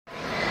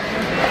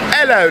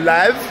Hello,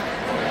 love.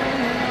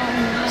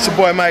 It's your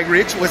boy Mike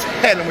Rich. What's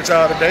happening with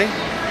y'all today?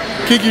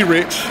 Kiki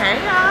Rich. Hey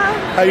y'all.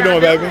 How you doing,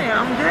 baby?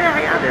 I'm good. How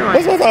y'all doing?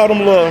 What's with all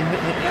them little?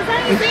 Cause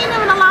I ain't seen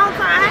them in a long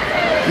time.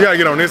 You gotta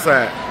get on this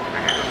side. I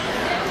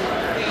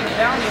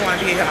don't even want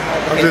to be here no more.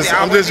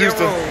 I'm just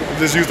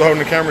used to holding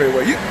the camera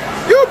away.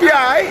 You'll be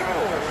alright.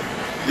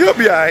 You'll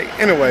be alright.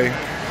 Anyway,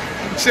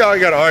 she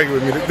always gotta argue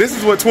with me. This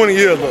is what 20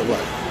 years look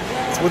like.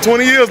 It's what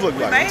 20 years look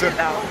like.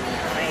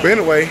 But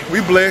anyway,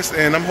 we blessed,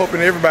 and I'm hoping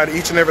everybody,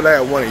 each and every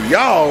last one of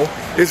y'all,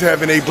 is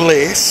having a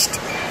blessed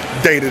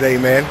day today,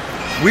 man.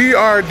 We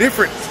are a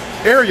different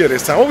area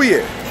this time. Where we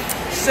at?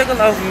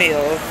 Sugarloaf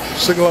Mills.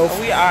 Sugarloaf.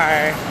 We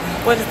are.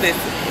 What is this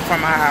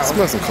from our house?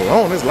 Smell some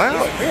cologne. It's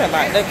loud. It's real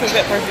loud. Look, cause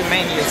that perfume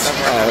mania stuff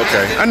right Oh,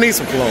 okay. I need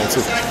some cologne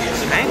too.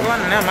 I ain't going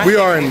to them. We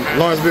are in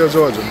Lawrenceville,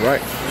 Georgia, right?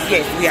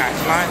 Yes, we are in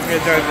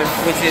Lawrenceville, Georgia,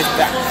 which is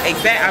the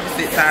exact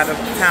opposite side of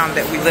the town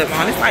that we live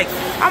on. It's like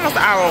almost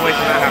an hour away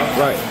from our house.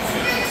 Right.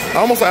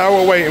 Almost an hour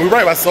away, and we're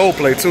right by Soul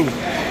Play too,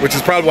 which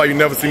is probably why you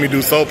never see me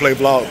do Soul Play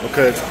vlogs,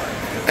 because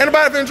ain't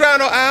nobody been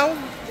driving no hour.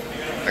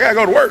 I gotta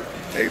go to work.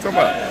 Hey, talking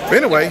about.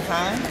 But anyway,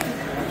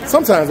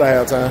 sometimes I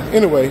have time.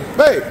 Anyway,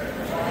 babe.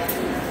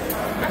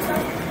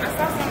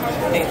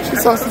 You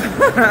saw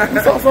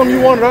something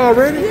you wanted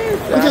already?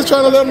 Yes, I'm just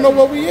trying to let them know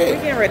where we at.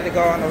 We're getting ready to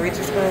go on the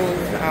Richard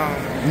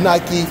Cruise.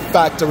 Nike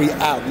Factory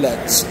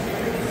Outlet Store.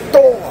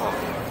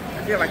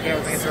 I feel like that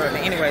was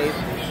interesting. Anyways.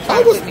 I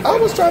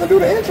was trying to do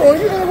the intro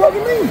and you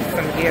interrupted me.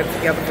 Something to get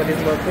together for this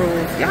little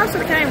cruise. Y'all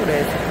should have came with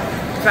us.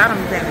 So I don't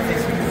be paying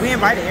attention. We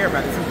invited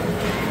everybody too.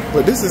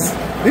 But these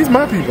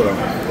my people though.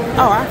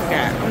 Oh, I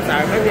forgot. I'm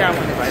sorry. Maybe I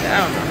wouldn't invite that.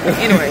 I don't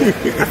know. Anyway,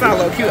 I saw a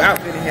little cute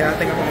outfit in here. I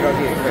think I'm gonna go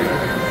get it.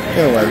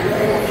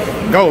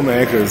 Anyway, go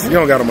man, cause you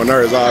don't got on my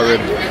nerves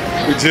already.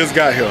 We just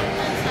got here.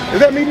 Is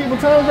that medieval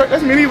times right?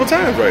 That's medieval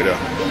times right there.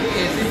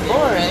 It's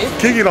boring.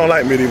 Kiki don't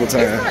like medieval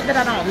times. It's not that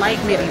I don't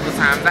like medieval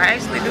times. I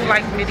actually do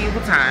like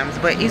medieval times,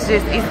 but it's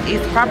just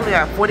it's probably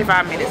like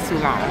 45 minutes too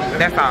long.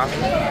 That's all.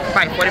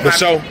 Like 45. The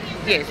show.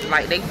 Yes,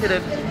 like they could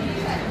have.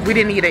 We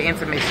didn't need an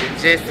intermission.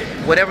 Just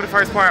whatever the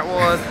first part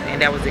was,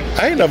 and that was it.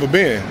 I ain't never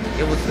been.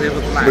 It was a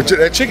lot. But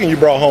that chicken you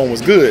brought home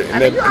was good,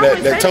 and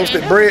that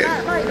toasted bread.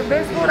 Not like the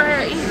best food I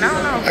had eaten. I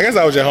don't know. I guess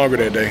I was just hungry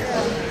that day.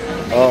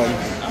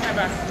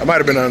 I might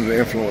have been under the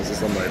influence or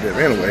something like that.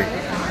 But anyway,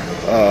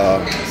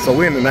 so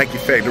we're in the Nike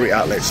Factory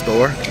Outlet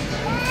Store,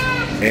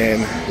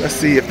 and let's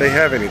see if they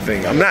have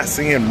anything. I'm not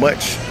seeing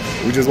much.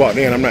 We just walked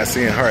in. I'm not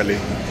seeing hardly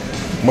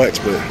much,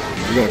 but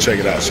we're gonna check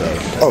it out,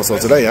 y'all. Oh, so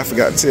today I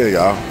forgot to tell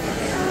y'all.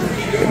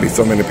 There be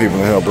so many people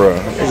in here, bro.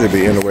 It should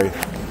be anyway.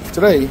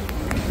 Today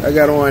I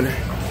got on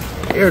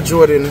Air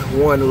Jordan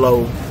 1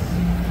 Low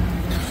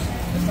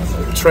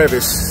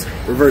Travis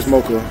reverse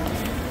mocha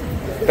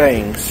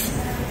things,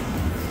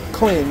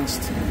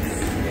 cleansed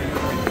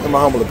in my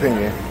humble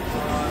opinion,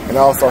 and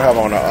I also have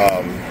on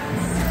a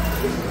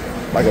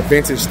like a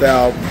vintage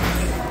style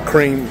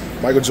cream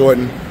Michael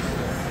Jordan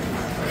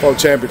 4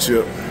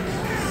 championship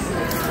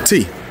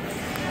tee.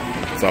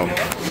 So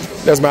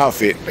that's my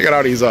outfit. I got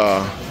all these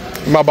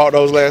I bought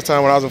those last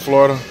time when I was in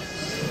Florida.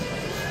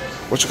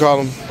 What you call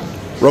them?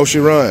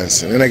 Roshi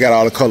runs, and then they got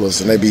all the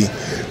colors, and they be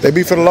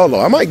for the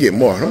low. I might get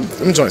more.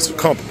 Them joints are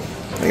comfortable.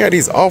 They got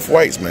these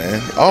off-whites, man.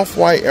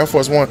 Off-white Air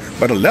Force One,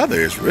 but the leather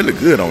is really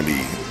good on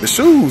these. The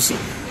shoes,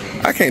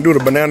 I can't do the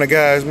banana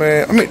guys,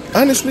 man. I mean,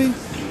 honestly,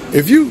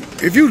 if you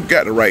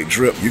got the right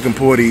drip, you can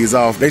pull these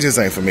off. They just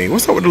ain't for me.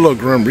 What's up with the little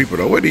Grim Reaper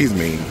though? What these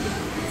mean?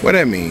 What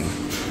that mean?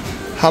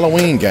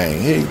 Halloween gang.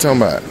 Here you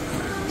talking about?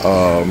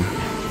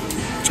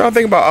 Trying to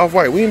think about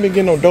off-white. We ain't been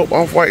getting no dope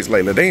off-whites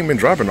lately. They ain't been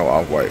dropping no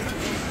off-white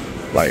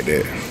like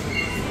that.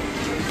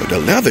 But the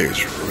leather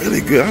is really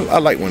good. I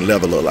like when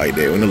leather look like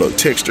that, when it look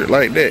textured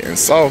like that and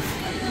soft.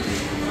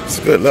 It's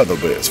good leather,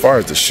 but as far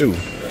as the shoe,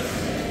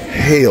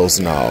 hells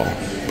no.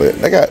 But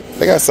they got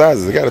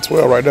sizes. They got a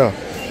 12 right there.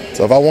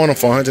 So if I want them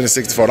for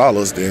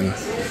 $164, then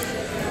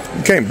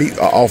you can't beat an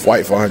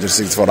off-white for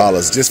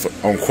 $164 just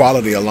on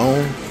quality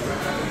alone.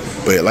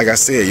 But like I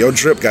said, your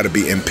drip got to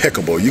be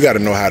impeccable. You got to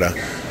know how to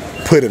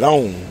put it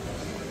on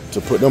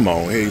to put them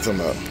on. Here you talking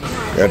about?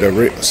 Got the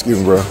red, excuse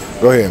me, bro.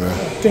 Go ahead, man.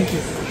 Thank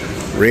you.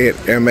 Red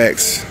Air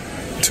Max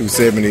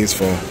 270s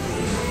for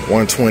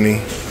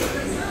 $120.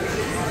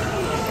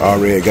 All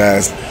red,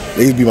 guys.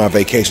 These be my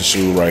vacation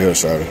shoes right here,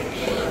 sorry.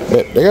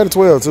 They got a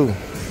 12 too.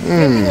 I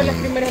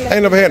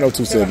ain't never had no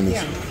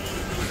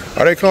 270s.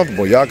 Are they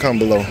comfortable? Y'all comment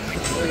below.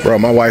 Bro,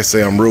 my wife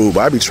say I'm rude,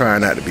 but I be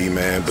trying not to be,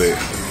 man. But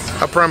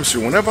I promise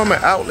you, whenever I'm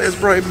at outlets,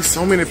 bro, it be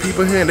so many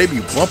people here and they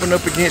be bumping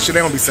up against you. They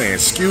don't be saying,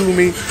 excuse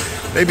me.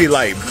 They be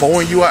like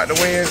blowing you out the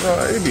way.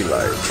 They be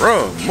like,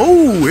 bro,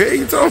 move. Hey,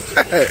 you talking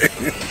about?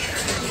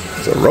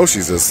 So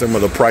Roshi's are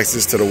similar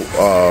prices to the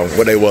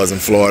what they was in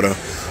Florida,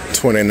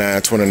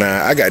 $29.29.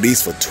 I got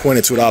these for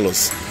 $22.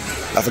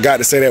 I forgot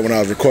to say that when I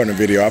was recording the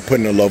video. I put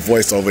in a little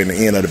voiceover in the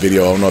end of the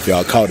video. I don't know if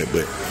y'all caught it,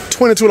 but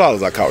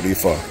 $22 I caught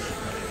these for.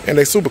 And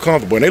they super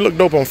comfortable and they look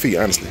dope on feet,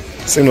 honestly.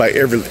 Seems like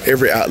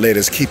every outlet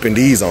is keeping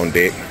these on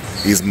deck.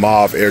 These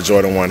mauve Air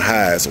Jordan 1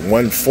 highs,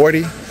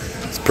 $140.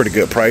 It's a pretty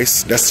good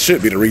price. That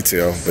should be the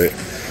retail, but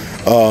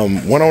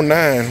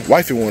 109,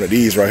 wifey wanted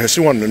these right here. She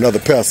wanted another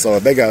pair, so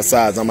if they got a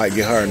size, I might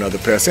get her another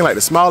pair. Seems like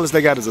the smallest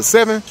they got is a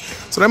 7,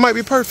 so that might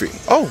be perfect.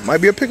 Oh,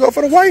 might be a pickup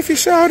for the wifey,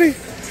 shawty.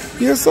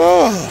 Yes,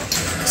 sir.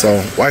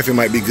 So wifey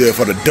might be good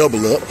for the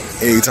double up.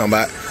 Yeah, you talking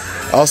about?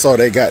 Also,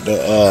 they got the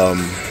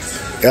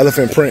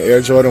elephant print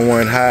Air Jordan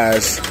 1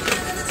 highs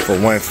for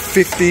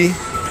 150.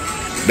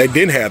 They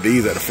didn't have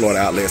these at the Florida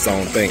outlets, I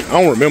don't think.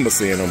 I don't remember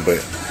seeing them, but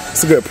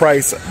it's a good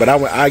price. But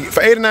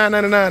for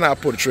 $89.99, I'll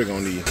put a trick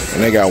on these.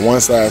 And they got one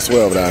size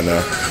 12 down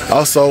there.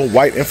 Also,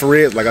 white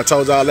infrared, like I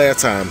told y'all last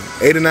time,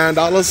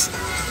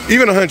 $89,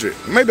 even 100,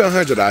 maybe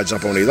 100. I'll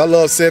jump on these. I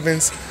love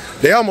 7s.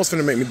 They almost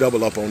finna make me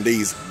double up on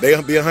these.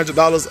 They'll be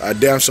 $100. I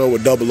damn sure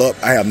would double up.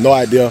 I have no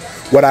idea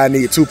what I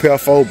need 2 pair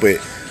for, but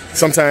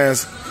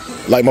sometimes,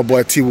 like my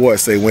boy T Ward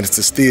say, when it's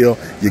a steal,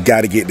 you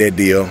gotta get that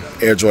deal.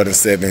 Air Jordan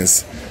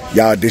 7s.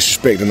 Y'all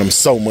disrespecting them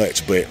so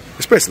much, but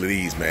especially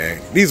these,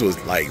 man. These was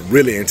like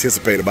really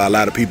anticipated by a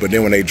lot of people.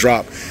 Then when they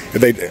drop, I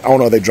don't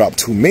know if they drop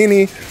too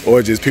many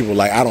or just people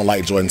like, I don't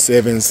like Jordan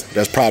 7s.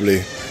 That's probably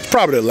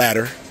the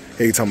latter.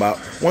 Hey, you talking about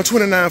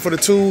 $129 for the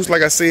 2s.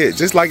 Like I said,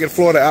 just like at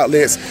Florida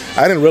outlets,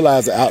 I didn't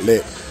realize the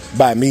outlet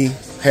by me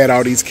had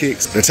all these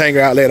kicks. The Tanger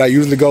outlet I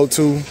usually go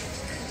to,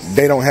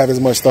 they don't have as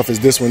much stuff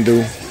as this one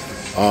do.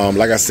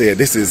 Like I said,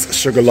 this is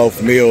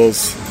Sugarloaf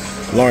Mills,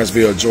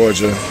 Lawrenceville,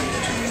 Georgia,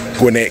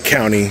 Gwinnett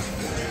County,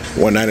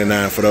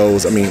 $199 for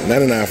those. I mean,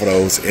 $99 for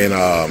those. And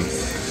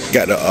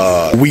got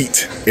the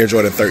Wheat Air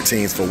Jordan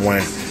 13s for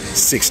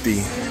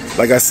 $160.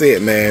 Like I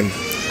said, man,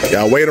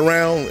 y'all wait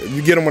around.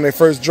 You get them when they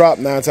first drop.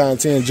 9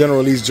 times 10, general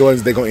release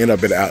Jordans, they gonna end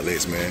up at the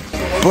outlets, man.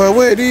 But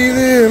where these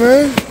is,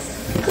 man?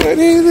 Where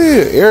these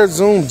is? Air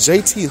Zoom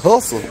JT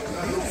Hustle.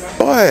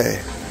 Boy,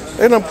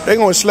 they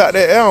gonna slap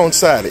that air on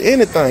side of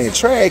anything.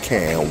 Track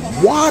can,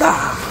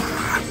 water.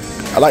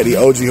 I like the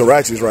OG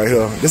Huaraches right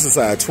here. This is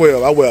size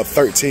 12. I wear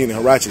 13 in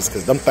Huaraches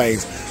because them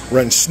things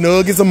run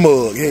snug as a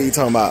mug. Yeah, you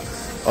talking about.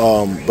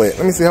 But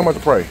let me see how much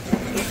to pray.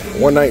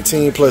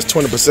 $119 plus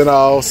 20%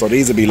 off. So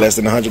these would be less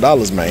than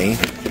 $100, man.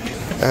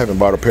 I haven't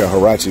bought a pair of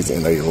Huaraches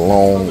in a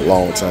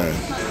long time.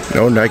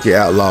 No Nike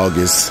Outlog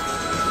is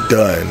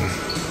done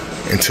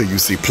until you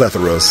see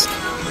plethoras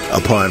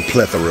upon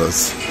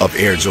plethoras of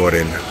Air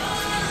Jordan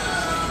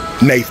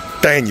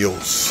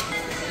Nathaniels.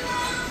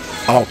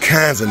 All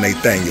kinds of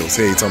Nathaniels.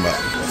 Here you talking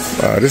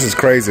about. This is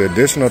crazy.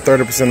 Additional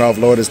 30% off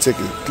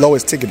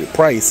lowest ticketed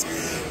price.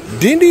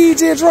 Didn't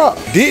these just drop?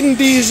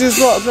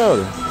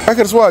 Bro? I could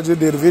have sworn I just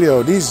did a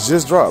video. These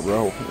just dropped,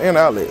 bro. And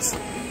outlets.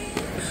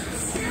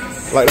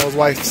 Like those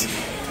wifeys.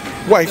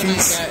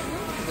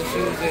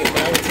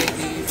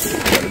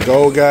 Got the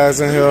gold guys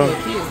in here.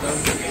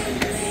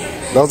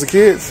 Those are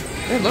kids?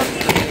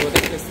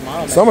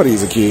 Some of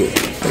these are kids.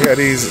 We got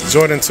these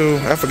Jordan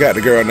 2. I forgot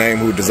the girl name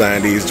who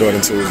designed these Jordan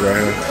 2s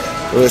right here.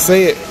 Well, let's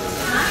say it.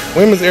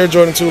 Women's Air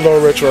Jordan 2 Low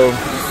Retro.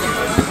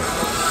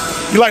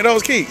 You like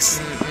those kicks?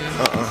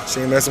 She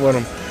ain't messing with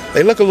them.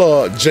 They look a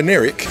little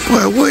generic.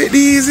 What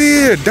these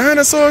is?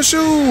 Dinosaur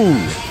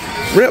shoes.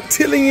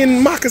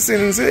 Reptilian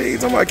moccasins. Hey, you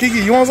talking about Kiki?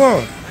 You want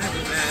some?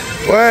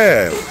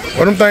 Wow.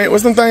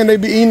 What's them thing they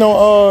be eating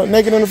on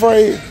Naked and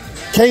Afraid?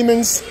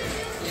 Cayman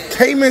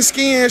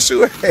skin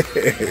shoe.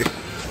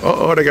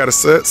 They got a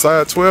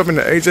size 12 in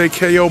the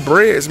AJKO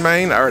breads,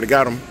 man. I already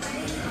got them.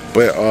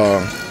 But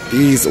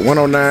these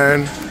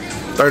 109,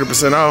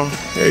 30%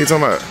 off. Yeah, you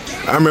talking about?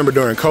 I remember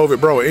during COVID,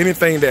 bro,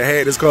 anything that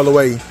had this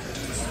colorway,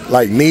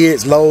 like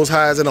mids, lows,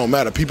 highs, it don't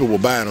matter. People were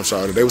buying them,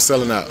 Charlotte. They were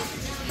selling out.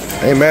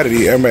 I ain't mad at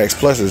these Air Max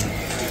Pluses.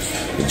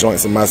 The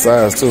joints in my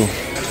size, too.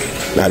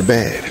 Not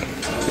bad.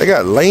 They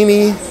got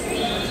Laney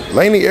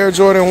Air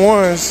Jordan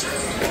 1s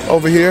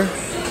over here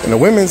in the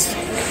women's.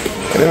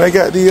 And then they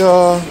got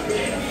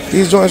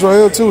these joints right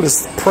here, too. The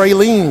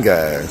Praline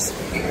guys.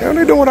 What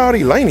they doing with all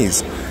these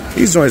Laneys?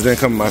 These joints didn't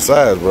come in my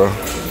size, bro.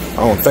 I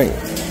don't think.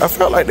 I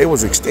felt like they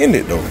was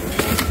extended, though.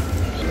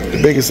 The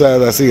biggest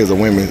size I see is a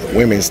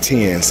women's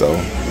 10, so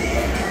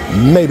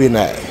maybe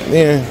not.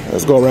 Yeah,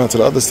 let's go around to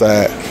the other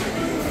side.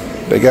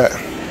 They got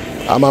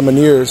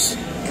Amamineers,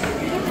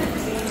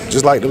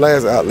 just like the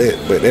last outlet,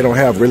 but they don't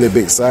have really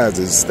big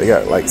sizes. They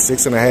got like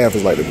 6.5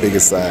 is like the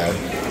biggest size.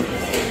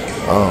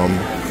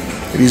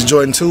 These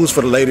Jordan 2s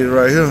for the ladies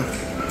right here.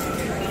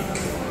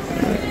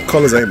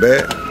 Colors ain't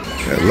bad.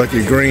 Got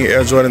Lucky Green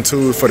Air Jordan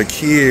 2s for the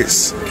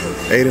kids,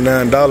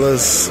 $89.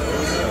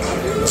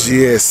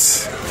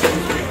 GS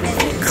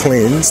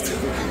cleansed.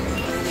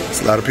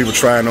 There's a lot of people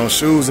trying on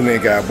shoes in there,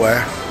 guy, boy.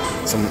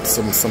 Some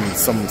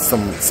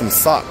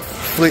sock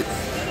foot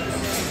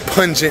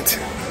pungent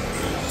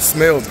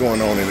smells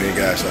going on in there,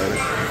 guys.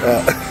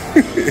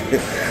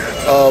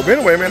 But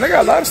anyway, man, they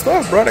got a lot of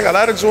stuff, bro. They got a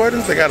lot of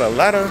Jordans. They got a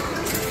lot of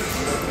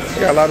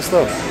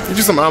stuff. Get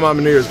you some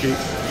Amamineers, Keith.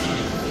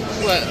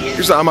 What? Get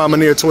you some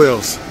Amamineer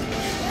 12s.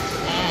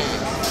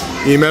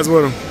 You ain't messing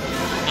with them?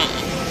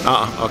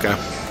 Okay.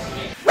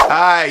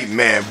 Alright,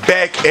 man,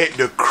 back at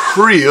the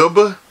crib.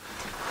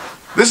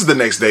 This is the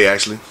next day,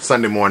 actually,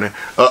 Sunday morning.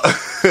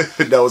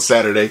 That was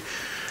Saturday.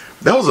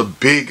 That was a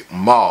big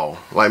mall.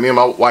 Like, me and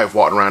my wife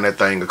walked around that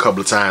thing a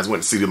couple of times.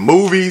 Went to see the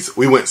movies.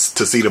 We went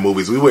to see the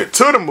movies. We went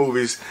to the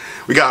movies.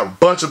 We got a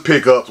bunch of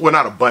pickups. Well,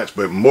 not a bunch,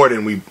 but more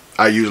than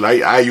I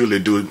usually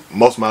do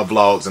most of my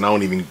vlogs, and I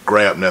don't even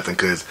grab nothing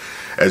because,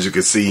 as you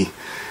can see,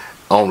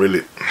 I don't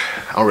really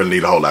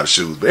need a whole lot of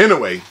shoes. But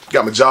anyway,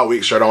 got my Jaw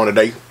Week shirt on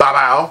today. Bye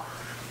bye.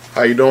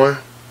 How you doing?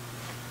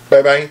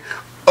 Bye bye.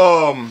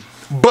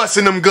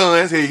 Busting them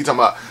guns. Here you talking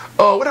about?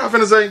 What I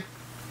finna say?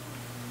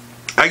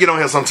 I get on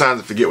here sometimes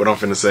and forget what I'm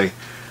finna say.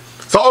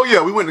 So, oh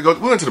yeah, we went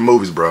to the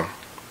movies, bro.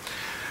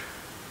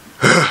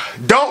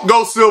 Don't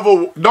go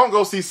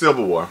see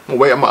Civil War.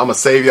 Wait, I'm gonna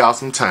save y'all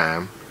some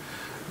time.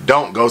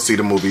 Don't go see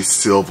the movie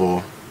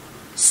Civil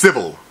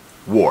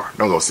War.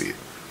 Don't go see it.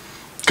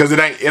 Cause it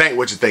ain't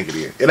what you think it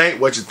is. It ain't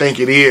what you think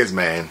it is,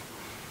 man.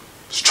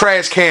 It's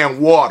trash can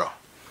water.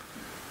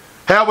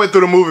 Halfway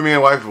through the movie, me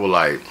and wife were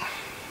like,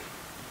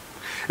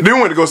 and then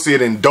we went to go see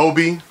it in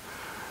Dolby.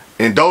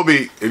 And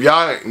Dolby, if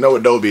y'all know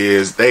what Dolby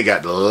is, they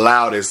got the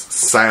loudest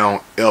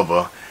sound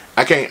ever.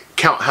 I can't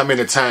count how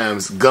many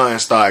times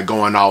guns started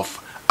going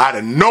off out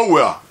of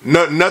nowhere.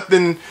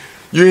 Nothing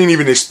you ain't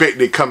even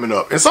expect it coming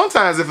up. And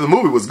sometimes if the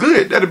movie was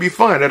good, that'd be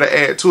fun. That'd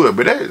add to it.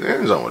 But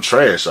that's on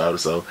trash out.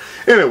 So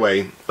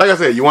anyway, like I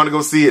said, you want to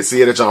go see it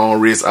at your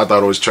own risk. I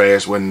thought it was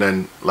trash. Wasn't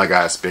nothing like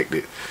I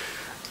expected.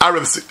 I'd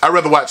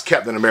rather watch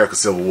Captain America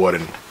Civil War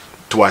than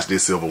to watch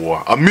this Civil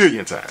War a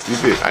million times. You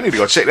feel? I need to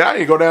go check that. I need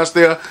to go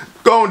downstairs,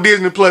 go on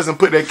Disney Plus and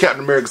put that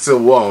Captain America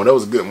Civil War on. That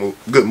was a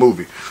good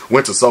movie.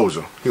 Winter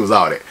Soldier. He was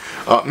all that.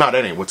 No,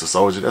 that ain't Winter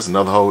Soldier. That's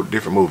another whole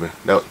different movie.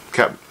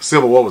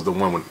 Civil War was the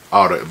one when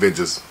all the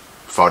Avengers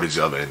fought each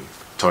other and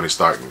Tony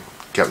Stark and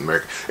Captain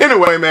America.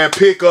 Anyway, man,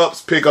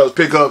 pickups.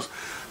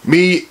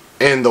 Me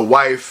and the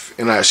wife,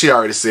 and she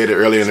already said it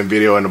earlier in the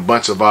video, and a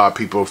bunch of our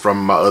people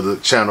from my other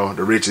channel,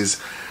 The Riches,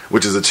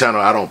 which is a channel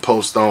I don't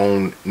post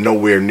on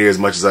nowhere near as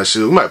much as I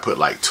should. We might put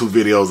like 2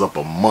 videos up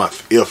a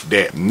month, if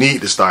that.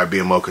 Need to start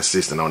being more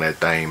consistent on that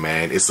thing,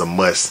 man. It's a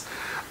must.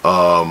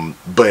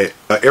 But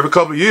every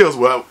couple of years,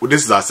 well,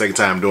 this is our second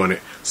time doing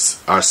it.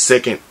 Our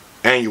second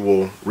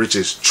annual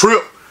Riches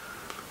trip.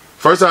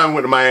 First time we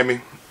went to Miami.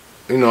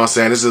 You know what I'm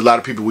saying? This is a lot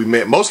of people we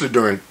met, mostly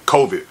during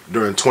COVID,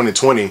 during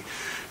 2020.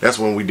 That's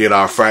when we did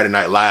our Friday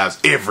night lives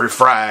every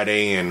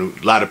Friday, and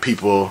a lot of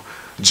people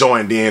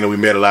joined in, and we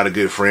met a lot of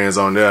good friends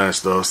on there and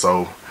stuff.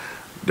 So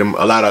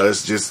a lot of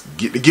us just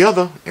get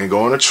together and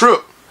go on a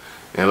trip.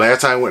 And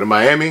last time we went to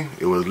Miami,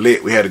 it was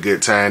lit. We had a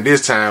good time.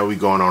 This time we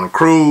going on a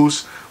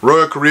cruise.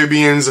 Royal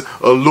Caribbean's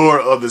Allure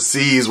of the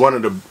Seas.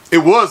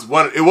 It was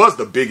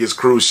the biggest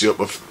cruise ship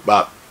of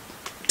about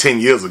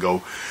 10 years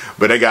ago.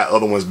 But they got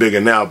other ones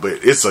bigger now. But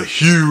it's a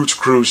huge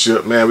cruise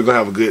ship, man. We're gonna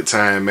have a good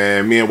time,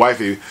 man. Me and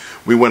wifey,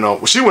 we went on.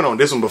 Well, she went on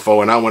this one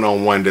before, and I went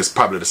on one that's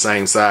probably the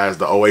same size,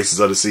 the Oasis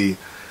of the Sea.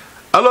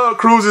 I love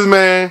cruises,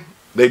 man.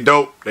 They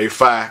dope. They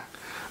fire.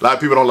 A lot of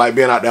people don't like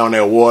being out there on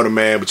that water,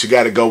 man. But you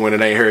got to go when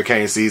it ain't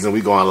hurricane season. We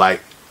going like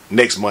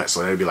next month,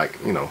 so it'll be like,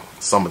 you know,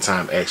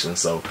 summertime action.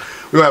 So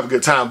we're gonna have a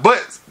good time.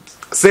 But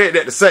said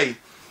that to say,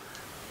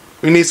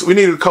 we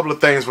need a couple of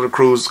things for the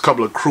cruise, a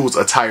couple of cruise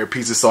attire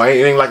pieces. So it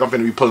ain't like I'm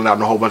finna be pulling out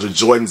a whole bunch of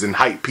Jordans and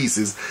hype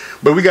pieces.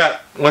 But we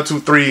got 1,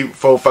 2, 3,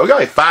 4, 5. We got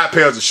like 5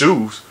 pairs of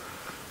shoes,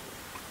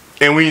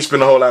 and we ain't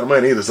spend a whole lot of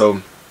money either. So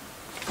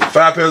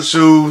 5 pairs of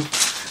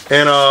shoes.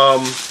 And a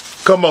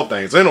couple more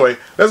things. So anyway,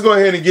 let's go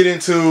ahead and get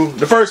into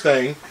the first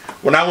thing.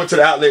 When I went to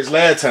the outlets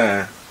last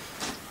time,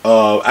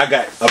 I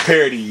got a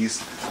pair of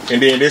these.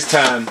 And then this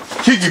time,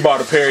 Kiki bought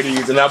a pair of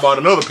these, and I bought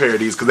another pair of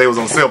these because they was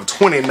on sale for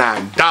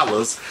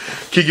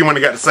 $29. Kiki went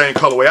and got the same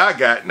colorway I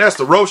got, and that's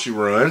the Roshi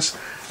runs.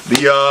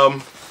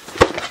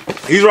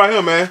 He's right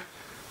here, man.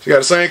 She got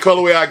the same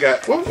colorway I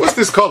got. What's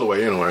this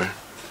colorway anyway?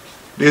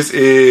 This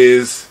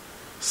is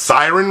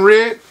Siren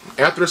Red,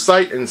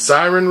 Anthracite and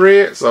Siren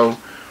Red. So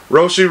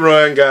Roshi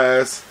run,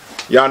 guys.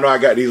 Y'all know I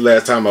got these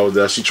last time I was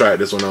there. She tried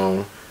this one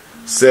on.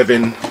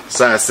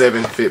 Size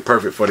 7, fit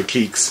perfect for the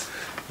Keeks.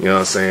 You know what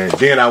I'm saying?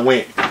 Then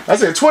I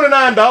said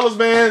 $29,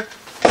 man.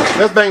 That's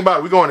the thing about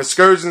it. We go on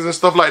excursions and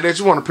stuff like that.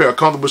 You want a pair of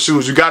comfortable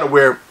shoes. You gotta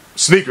wear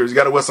sneakers. You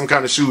gotta wear some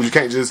kind of shoes. You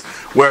can't just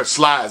wear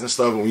slides and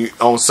stuff when you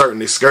on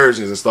certain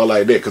excursions and stuff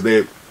like that,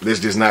 because that's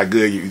just not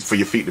good for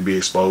your feet to be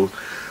exposed.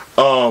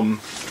 And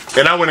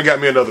I went and got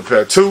me another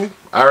pair too.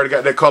 I already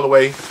got that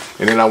colorway,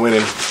 and then I went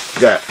and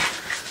got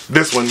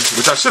this one,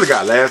 which I should have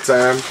got last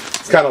time.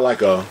 It's kind of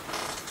like a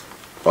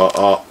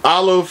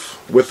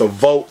olive with a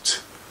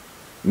Volt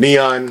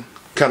neon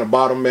kind of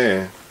bottom,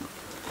 man.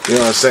 You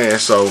know what I'm saying?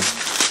 So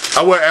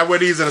I wear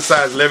these in a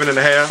size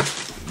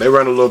 11.5. They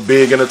run a little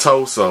big in the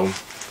toe, so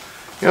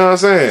you know what I'm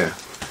saying?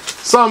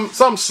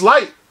 Some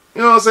slight,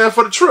 you know what I'm saying,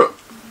 for the trip.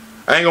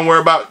 I ain't gonna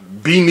worry about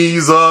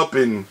knees up,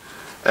 and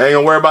I ain't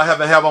gonna worry about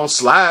having to have on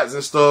slides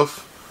and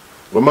stuff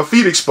with my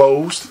feet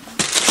exposed.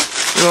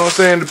 You know what I'm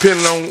saying?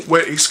 Depending on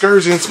what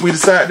excursions we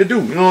decide to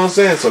do. You know what I'm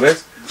saying? So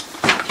that's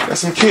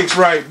some kicks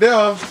right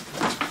there.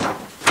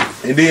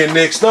 And then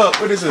next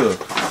up, what is it?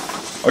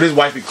 Oh, this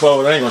wifey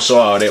clothes. I ain't gonna show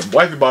all that.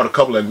 Wifey bought a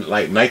couple of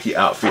like Nike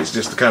outfits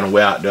just to kind of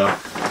wear out there.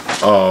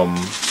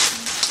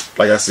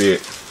 Like I said,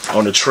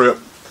 on the trip.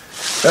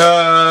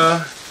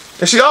 And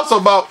she also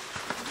bought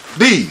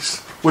these,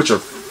 which are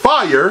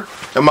fire,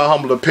 in my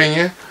humble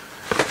opinion.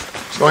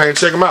 Let's go ahead and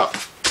check them out.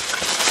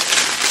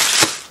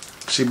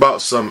 She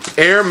bought some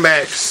Air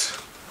Max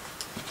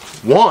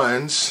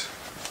 1s,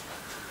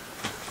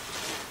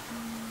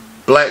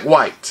 black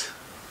white,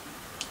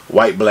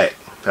 white black,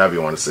 however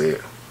you want to say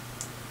it.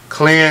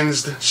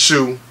 Cleansed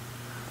shoe,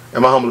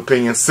 in my humble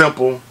opinion,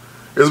 simple.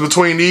 It was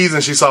between these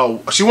and she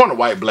wanted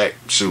white black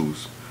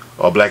shoes,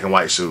 or black and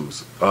white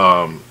shoes.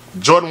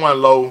 Jordan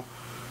 1 low,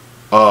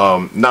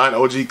 9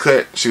 OG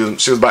cut. She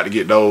was about to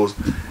get those,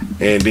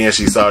 and then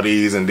she saw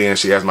these, and then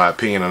she asked my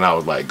opinion, and I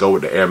was like, go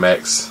with the Air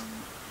Max.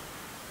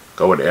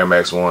 Go with the Air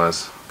Max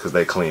 1s, because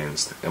they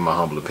cleansed, in my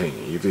humble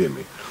opinion. You feel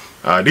me?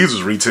 These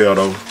was retail,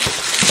 though,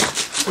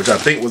 which I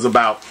think was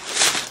about,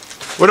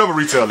 whatever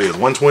retail is,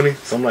 120,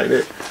 something like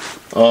that.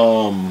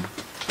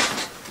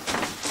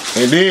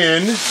 And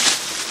then,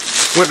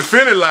 went to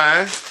Finish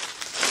Line.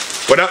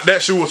 Well,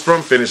 that shoe was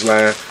from Finish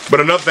Line. But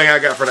another thing I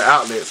got from the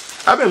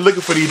outlets, I've been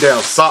looking for these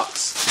damn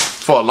socks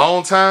for a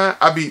long time.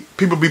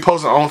 People be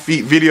posting on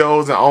feet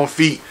videos and on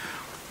feet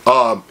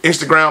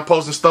Instagram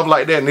posts and stuff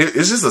like that, and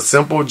it's just a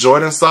simple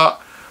Jordan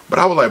sock. But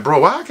I was like, bro,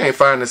 why I can't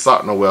find this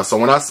sock nowhere? So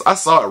when I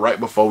saw it right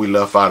before we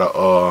left out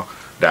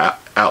of the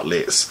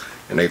outlets,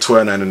 and they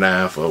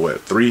 $12.99 for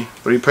what, three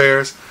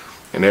pairs,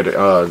 and they're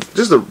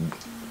just a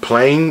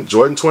plain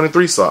Jordan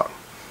 23 sock,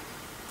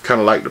 kind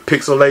of like the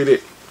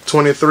pixelated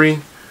 23,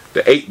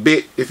 the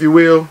 8-bit, if you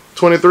will,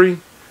 23.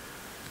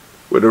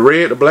 With the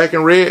red, the black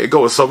and red, it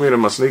goes with so many of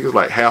my sneakers,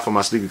 like half of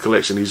my sneaker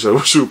collection. Each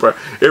shoe price.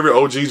 Every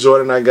OG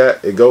Jordan I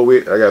got, it go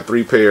with. I got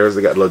 3 pairs.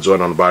 They got a little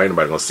Jordan on the body.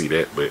 Anybody gonna see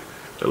that? But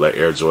they're like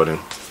Air Jordan.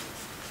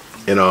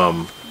 And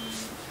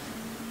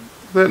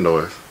what's that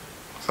noise?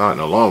 Sound like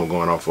no alarm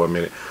going on for a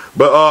minute.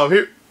 But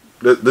here,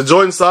 the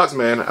Jordan socks,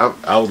 man.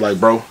 I was like,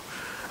 bro,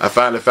 I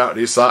finally found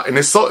this sock, and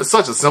it's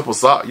such a simple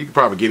sock. You could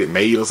probably get it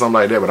made or something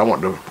like that. But I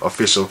want the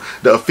official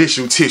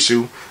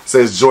tissue. It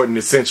says Jordan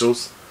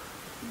Essentials.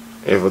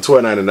 And for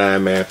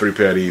 $12.99, man, 3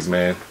 pair of these,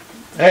 man.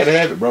 I had to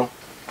have it, bro.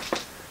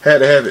 Had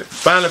to have it.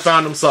 Finally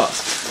found them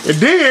socks. And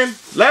then,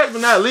 last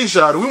but not least,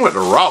 y'all, we went to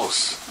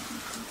Ross.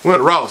 We went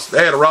to Ross.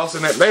 They had a Ross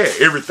in that. They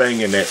had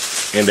everything in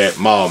that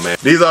mall, man.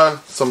 These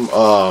are some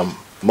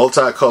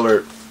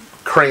multicolored,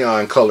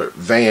 crayon-colored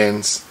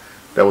Vans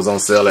that was on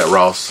sale at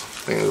Ross.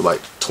 I think it was like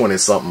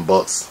 20-something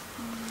bucks.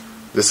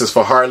 This is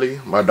for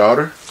Harley, my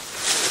daughter.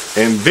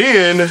 And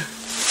then,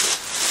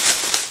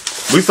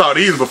 we saw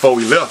these before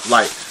we left.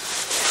 Like,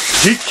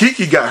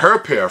 Kiki got her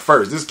pair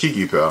first. This is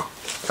Kiki pair,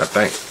 I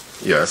think.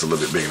 Yeah, it's a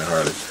little bit bigger than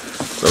Harley.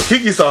 So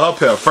Kiki saw her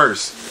pair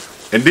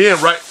first, and then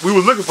we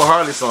was looking for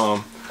Harley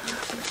some.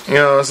 You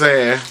know what I'm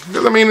saying?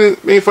 Because I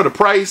mean, for the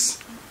price,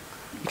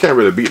 you can't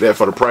really beat that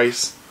for the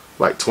price.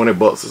 Like 20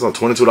 bucks or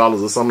something,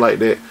 $22 or something like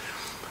that.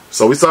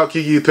 So we saw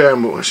Kiki's pair,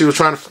 and she was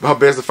trying her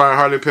best to find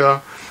Harley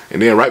pair.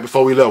 And then right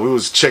before we left, we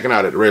was checking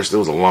out at the register. There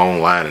was a long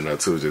line in there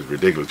too, just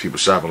ridiculous. People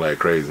shopping like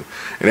crazy.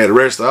 And at the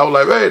register, I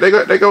was like, hey,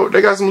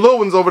 they got some little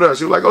ones over there.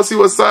 She was like, go see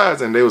what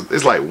size. And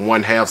it's like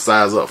 1/2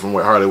 size up from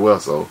what Harley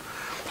was. So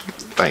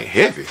thing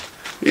heavy.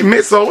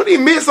 What these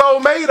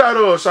midsoles made out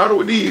of? Shout out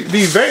with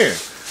these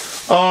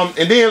Vans.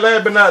 And then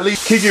last but not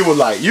least, Kiki was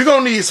like, you're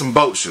gonna need some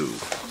boat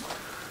shoes.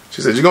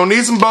 She said, you're gonna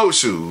need some boat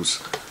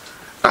shoes.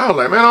 I was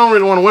like, man, I don't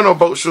really want to wear no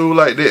boat shoes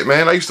like that,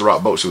 man. I used to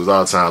rock boat shoes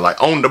all the time, like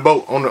on the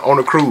boat, on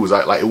the cruise.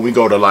 Like when we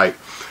go to, like,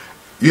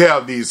 you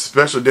have these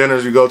special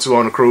dinners you go to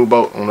on the cruise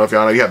boat. I don't know if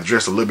y'all know, you have to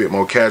dress a little bit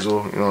more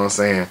casual. You know what I'm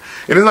saying?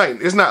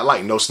 And it's not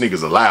like no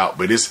sneakers allowed,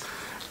 but it's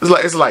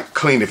like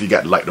clean if you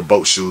got like the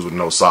boat shoes with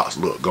no socks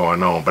look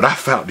going on. But I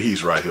found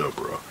these right here,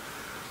 bro.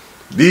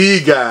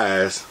 These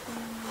guys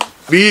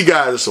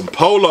are some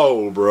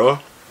polo, bro.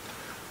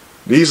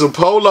 These are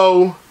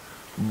polo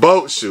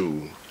boat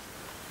shoes.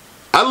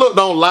 I looked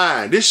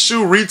online. This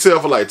shoe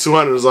retail for like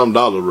 $200 or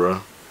something, bro.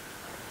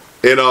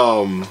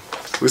 And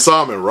we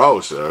saw them in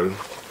Ross, yo.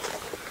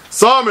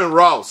 Saw them in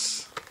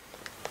Ross.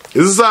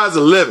 It's a size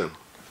 11.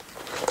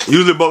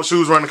 Usually boat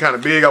shoes running kind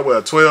of big. I wear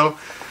a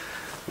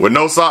 12. With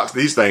no socks,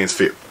 these things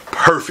fit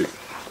perfect.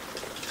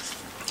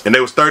 And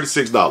they was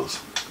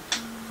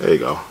 $36. There you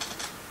go.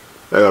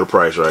 They got a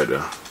price right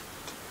there.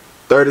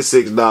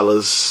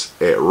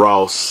 $36 at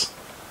Ross.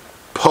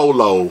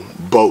 Polo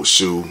boat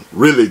shoe,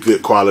 really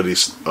good quality.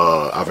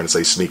 I'm gonna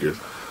say sneakers,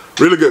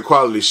 really good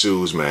quality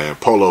shoes, man.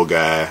 Polo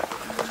guy,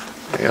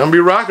 and I'm gonna be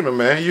rocking them,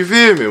 man. You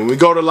feel me? When we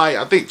go to, like,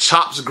 I think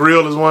Chops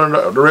Grill is one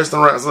of the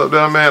restaurants up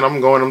there, man. I'm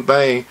going them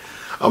thing.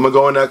 I'm gonna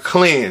go in there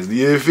cleansed.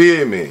 You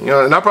feel me? You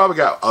know, and I probably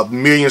got a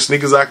million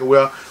sneakers I can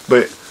wear,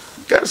 but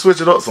gotta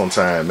switch it up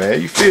sometime, man.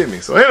 You feel me?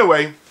 So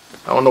anyway,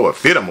 I don't know what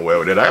fit I'm gonna wear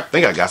with it. I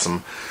think I got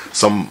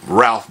some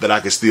Ralph that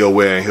I can still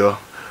wear in here.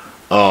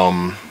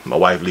 My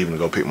wife leaving to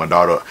go pick my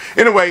daughter up.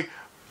 Anyway,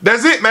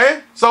 that's it,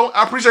 man. So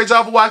I appreciate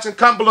y'all for watching.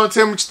 Comment below and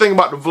tell me what you think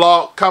about the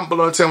vlog. Comment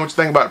below and tell me what you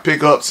think about the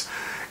pickups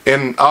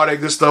and all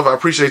that good stuff. I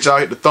appreciate y'all.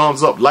 Hit the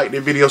thumbs up, like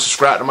the video,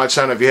 subscribe to my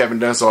channel if you haven't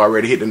done so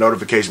already. Hit the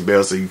notification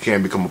bell so you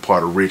can become a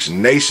part of Rich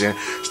Nation.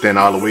 Stand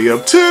all the way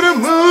up to the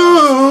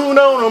moon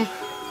on them.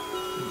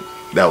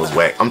 That was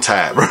whack. I'm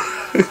tired, bro.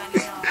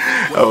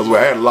 That was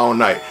whack. I had a long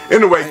night.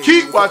 Anyway,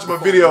 keep watching my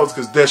videos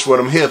because that's what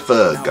I'm here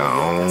for.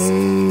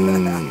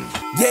 Gone.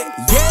 Yeah,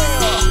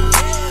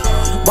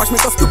 yeah. Watch me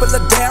go stupid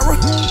Ladera.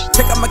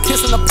 Check out my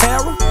kiss in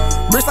apparel.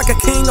 Rich like a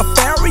king of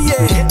Pharaoh,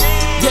 yeah.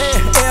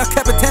 Yeah, El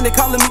Capitan, they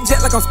calling me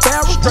Jet like I'm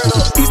Sparrow.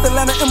 East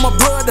Atlanta in my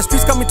blood, the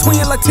streets got me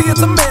twin like Tia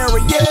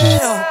Tamara,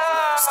 yeah.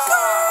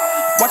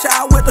 Watch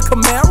out with the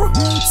Camaro.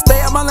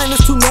 Stay out my lane,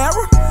 it's too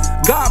narrow.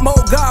 God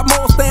mode,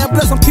 staying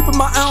blessed, I'm keeping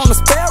my eye on the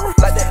sparrow.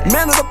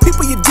 Man of the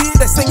people you did,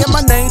 they singing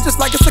my name just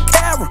like it's a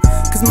carol.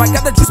 Cause Mike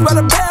got the juice by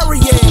the barrel,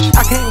 yeah.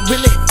 I can't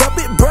really help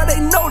it, bro, they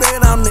know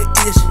that I'm the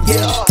ish,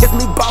 yeah. Catch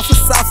me bossing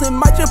sauce and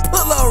might just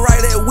pull up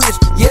right at Wish,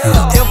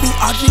 yeah.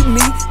 LVRG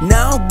me,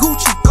 now I'm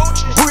Gucci,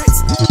 bricks.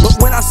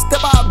 But when I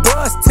step out,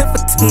 bro, it's 10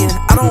 for 10,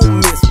 I don't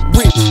miss.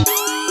 Rich.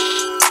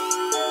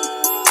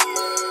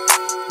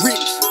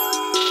 Rich.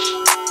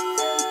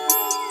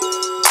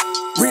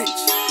 Rich.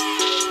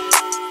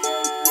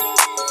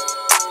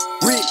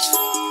 Rich.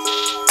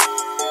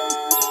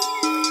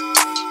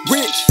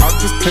 Rich. I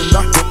just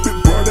cannot help it,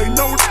 bro, they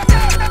know that.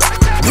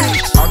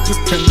 Rich. I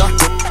just cannot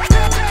help it.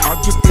 I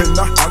just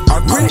cannot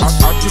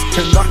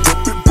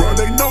help it, bro,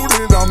 they know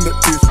that I'm the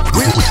ish.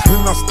 Rich.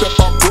 When I step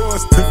out, bro,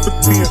 it's 10 for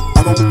 10,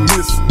 I don't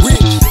miss.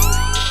 Rich.